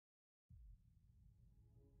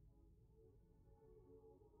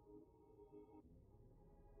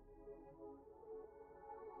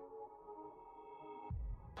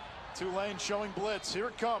Tulane showing blitz. Here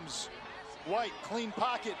it comes. White, clean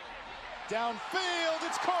pocket. Downfield,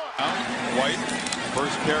 it's caught. White,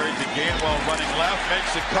 first carry to Gainwell running left,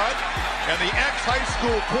 makes a cut. And the ex-high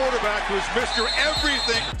school quarterback who's Mr.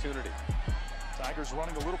 Everything. Opportunity. Tigers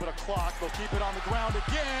running a little bit of clock. They'll keep it on the ground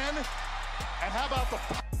again. And how about the...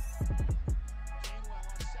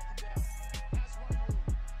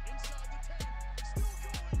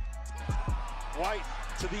 White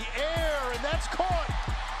to the air, and that's caught.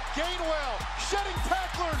 Gainwell shedding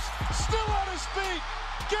tacklers, still on his feet.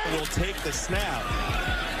 Will take the snap.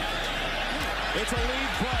 It's a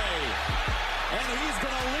lead play, and he's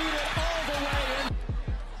going to lead it all the way in.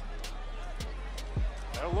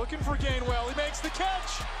 They're looking for Gainwell. He makes the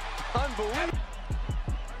catch. Unbelievable.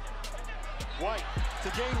 White to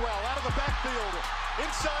Gainwell out of the backfield,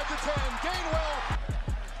 inside the 10. Gainwell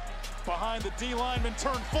behind the D lineman,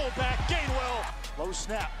 turned fullback. Gainwell, low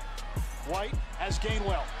snap. White has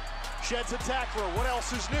Gainwell. Sheds a tackler. What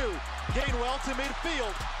else is new? Gainwell to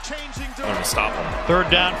midfield, changing to stop him. Third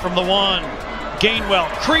down from the 1. Gainwell,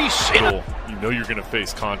 crease. You know you're going to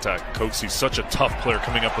face contact. Coxie's such a tough player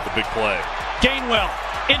coming up with a big play. Gainwell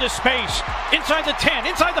into space, inside the 10,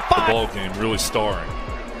 inside the 5. The ball game really starring.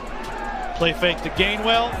 Play fake to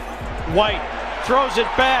Gainwell. White throws it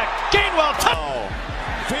back. Gainwell.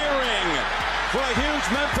 Fearing for a huge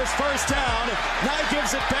Memphis first down. Now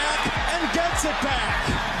gives it back and gets it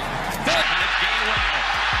back. Gainwell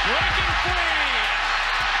breaking free.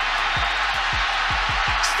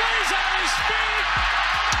 Stays on his feet.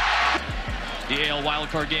 The AL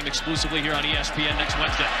wildcard game exclusively here on ESPN next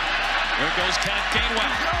Wednesday. There goes Kenneth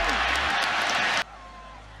Gainwell.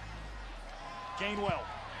 Gainwell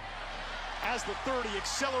as the 30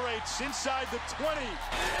 accelerates inside the 20.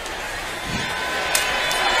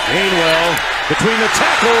 Gainwell between the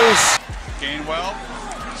tackles. Gainwell,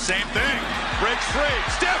 same thing. Breaks free.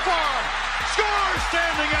 Stiff arm. Scores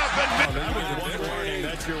standing up. And That was one warning.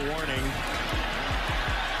 That's your warning.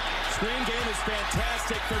 Screen game is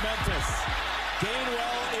fantastic for Memphis.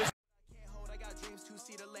 Gainwell is... I got dreams to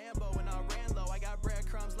see the Lambo and I ran low. I got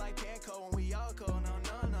breadcrumbs like Panko and we all go. No.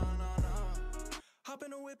 Hop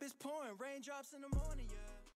in the whip is pouring. Raindrops in the morning.